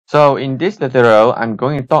So in this tutorial, I'm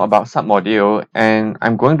going to talk about submodule, and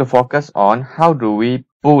I'm going to focus on how do we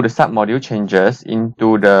pull the submodule changes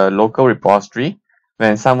into the local repository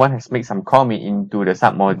when someone has made some commit into the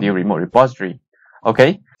submodule remote repository.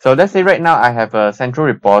 Okay, so let's say right now I have a central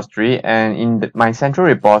repository, and in my central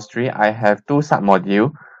repository, I have two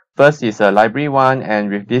submodule. First is a library one,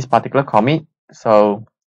 and with this particular commit, so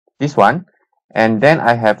this one, and then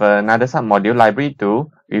I have another submodule library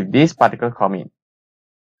 2 with this particular commit.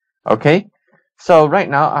 Okay, so right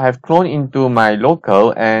now I have cloned into my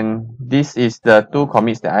local, and this is the two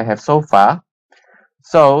commits that I have so far.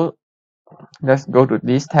 So let's go to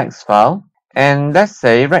this text file, and let's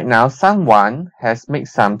say right now someone has made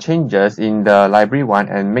some changes in the library one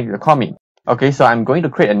and make the commit. Okay, so I'm going to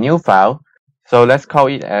create a new file. So let's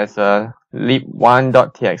call it as a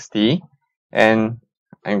lib1.txt, and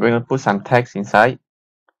I'm going to put some text inside.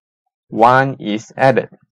 One is added.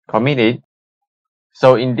 Commit it.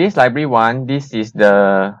 So in this library one, this is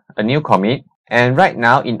a new commit. And right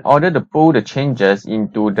now, in order to pull the changes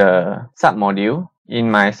into the submodule in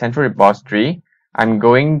my central repository, I'm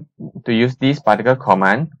going to use this particular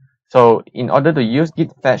command. So in order to use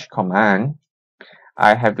git fetch command,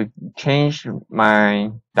 I have to change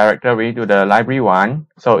my directory to the library one.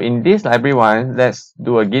 So in this library one, let's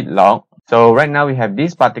do a git log. So right now we have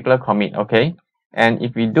this particular commit, okay? And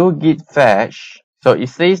if we do git fetch, so it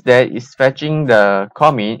says that it's fetching the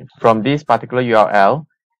commit from this particular URL,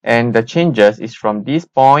 and the changes is from this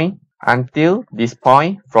point until this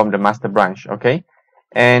point from the master branch, okay?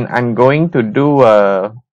 And I'm going to do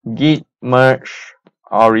a git merge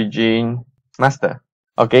origin master.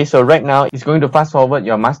 Okay, so right now it's going to fast forward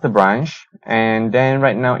your master branch, and then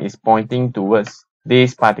right now it's pointing towards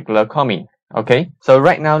this particular commit. Okay, so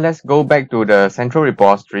right now let's go back to the central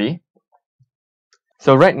repository.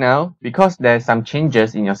 So right now, because there's some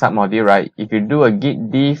changes in your submodule, right? If you do a git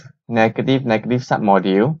diff negative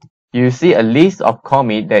submodule, you see a list of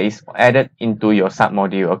commit that is added into your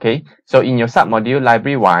submodule, okay? So in your submodule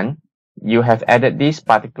library one, you have added this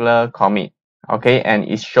particular commit, okay? And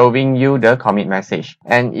it's showing you the commit message.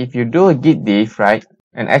 And if you do a git diff, right?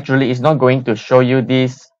 And actually it's not going to show you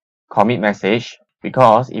this commit message,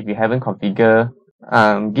 because if you haven't configured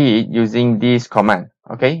git using this command,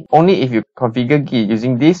 okay? Only if you configure git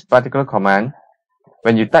using this particular command,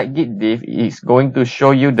 when you type git diff, it's going to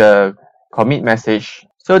show you the commit message.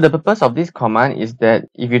 So the purpose of this command is that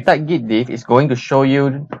if you type git diff, it's going to show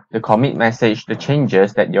you the commit message, the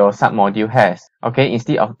changes that your submodule has. Okay,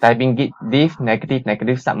 instead of typing git diff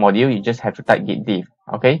negative submodule, you just have to type git diff.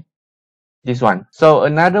 Okay, this one. So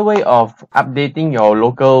another way of updating your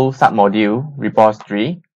local submodule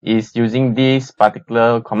repository is using this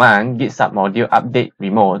particular command, git submodule update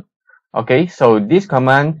remote. Okay, so this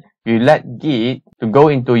command will let git to go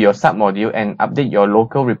into your submodule and update your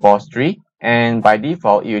local repository, and by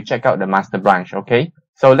default you check out the master branch. Okay,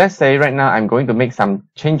 so let's say right now I'm going to make some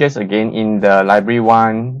changes again in the library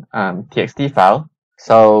one txt file.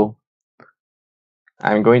 So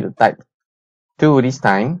I'm going to type 2 this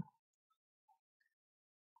time,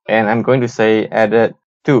 and I'm going to say added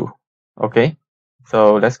 2. Okay,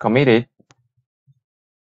 so let's commit it.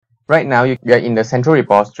 Right now you are in the central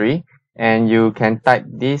repository, and you can type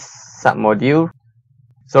this submodule.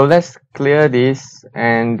 So let's clear this,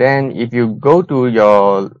 and then if you go to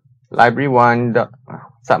your library one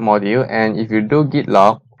submodule, and if you do git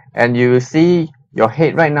log, and you see your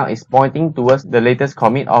head right now is pointing towards the latest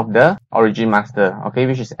commit of the origin master, okay,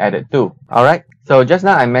 which is added 2. Alright, so just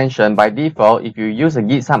now I mentioned by default, if you use a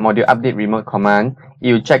git submodule update remote command,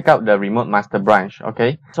 you check out the remote master branch.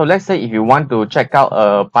 Okay, so let's say if you want to check out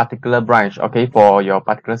a particular branch, okay, for your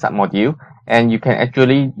particular submodule, and you can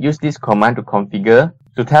actually use this command to configure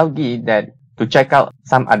to tell git that to check out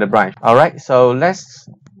some other branch. Alright, so let's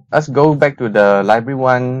go back to the library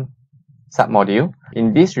one submodule.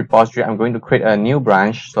 In this repository, I'm going to create a new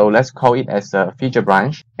branch, so let's call it as a feature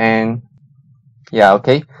branch. And yeah,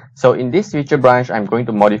 okay, so in this feature branch, I'm going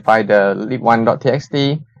to modify the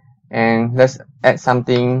lib1.txt, and let's add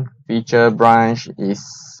something. Feature branch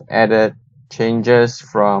is added changes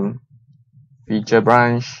from feature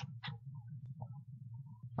branch.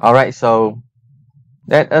 Alright, so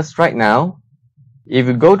let us right now, if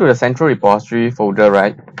you go to the central repository folder,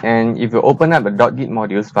 right, and if you open up a .git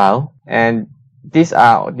modules file, and these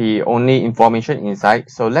are the only information inside.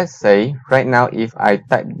 So let's say right now if I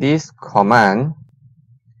type this command,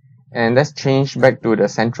 and let's change back to the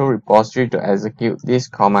central repository to execute this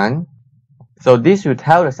command. So this will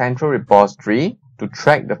tell the central repository to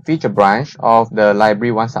track the feature branch of the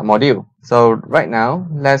library one submodule. So right now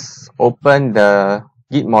let's open the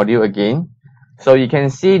git module again. So you can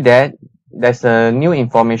see that there's a new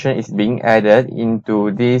information is being added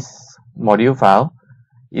into this module file.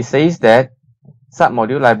 It says that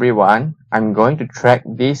submodule library 1, I'm going to track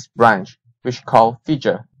this branch, which called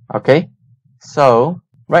feature. Okay, so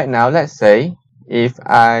right now, let's say if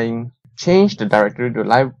I change the directory to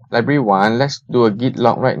library 1, let's do a git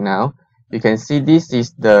log right now. You can see this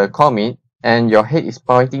is the commit, and your head is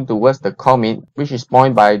pointing towards the commit, which is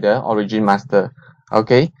pointed by the origin master.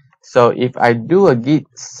 Okay, so if I do a git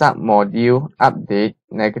submodule update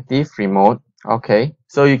negative remote, okay,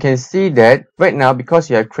 so you can see that right now, because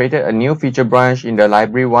you have created a new feature branch in the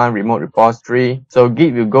library 1 remote repository, so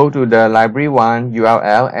git will go to the library 1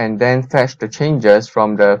 URL and then fetch the changes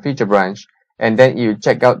from the feature branch, and then you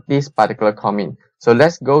check out this particular commit. So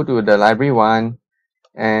let's go to the library 1,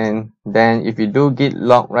 and then if you do git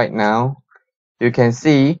log right now, you can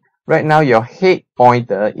see right now your head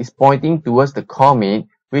pointer is pointing towards the commit,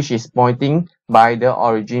 which is pointing by the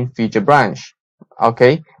origin feature branch.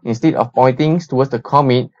 Okay, instead of pointing towards the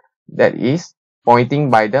commit that is pointing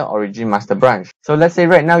by the origin master branch. So let's say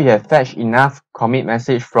right now you have fetched enough commit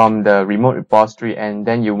message from the remote repository, and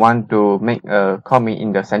then you want to make a commit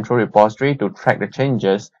in the central repository to track the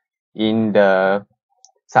changes in the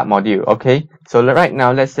submodule. Okay, so right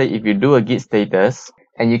now, let's say if you do a git status,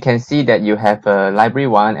 and you can see that you have a library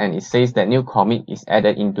 1, and it says that new commit is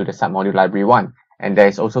added into the submodule library 1, and there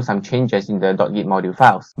is also some changes in the .git module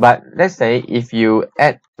files. But let's say if you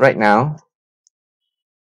add right now,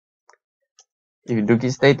 if you do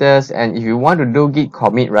git status, and if you want to do git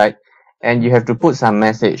commit, right, and you have to put some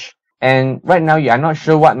message, and right now you are not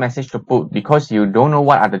sure what message to put because you don't know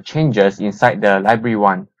what are the changes inside the library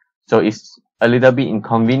 1. So it's a little bit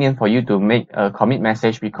inconvenient for you to make a commit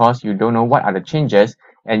message because you don't know what are the changes,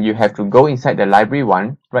 and you have to go inside the library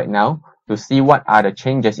 1 right now to see what are the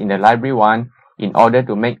changes in the library 1 in order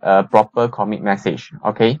to make a proper commit message.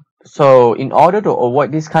 Okay, so in order to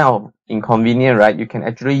avoid this kind of inconvenience, right, you can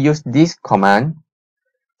actually use this command.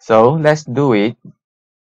 So let's do it.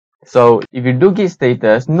 So if you do git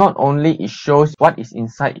status, not only it shows what is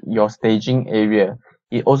inside your staging area,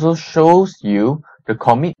 it also shows you the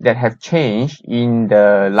commit that have changed in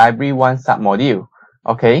the library 1 submodule.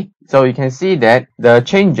 Okay, so you can see that the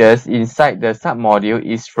changes inside the submodule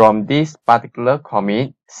is from this particular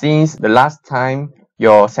commit, since the last time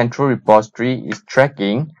your central repository is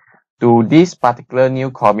tracking to this particular new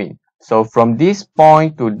commit. So from this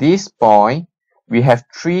point to this point, we have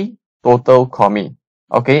 3 total commit.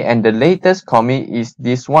 Okay, and the latest commit is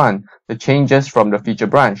this one, the changes from the feature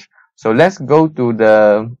branch. So let's go to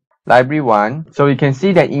the library 1. So you can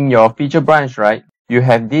see that in your feature branch, right, you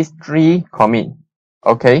have these 3 commit.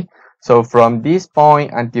 Okay, so from this point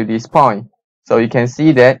until this point. So you can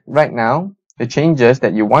see that right now, the changes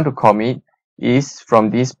that you want to commit is from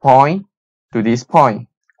this point to this point.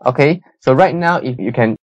 Okay, so right now, if you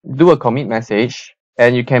can do a commit message,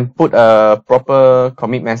 and you can put a proper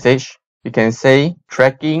commit message, you can say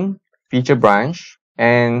tracking feature branch,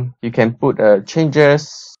 and you can put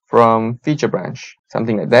changes from feature branch,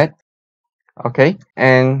 something like that. Okay,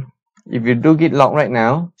 and if you do git log right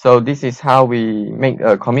now, so this is how we make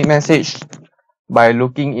a commit message by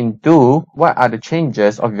looking into what are the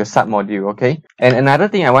changes of your submodule. Okay, and another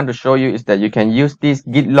thing I want to show you is that you can use this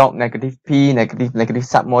git log -p negative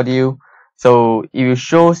submodule. So it will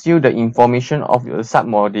shows you the information of your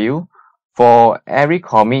submodule for every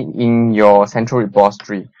commit in your central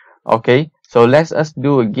repository. Okay, so let's us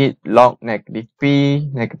do a git log -p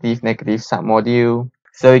negative submodule.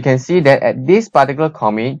 So you can see that at this particular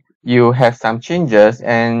commit, you have some changes,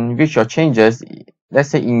 and with your changes, let's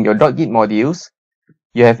say in your .git modules,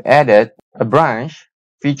 you have added a branch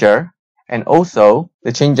feature, and also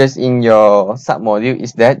the changes in your submodule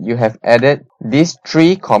is that you have added these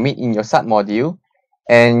 3 commit in your submodule,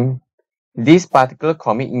 and this particular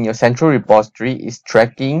commit in your central repository is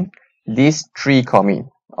tracking these 3 commit,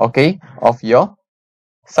 okay, of your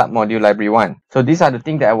submodule library 1. So these are the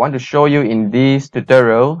things that I want to show you in this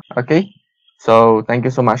tutorial. Okay, so thank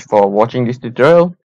you so much for watching this tutorial.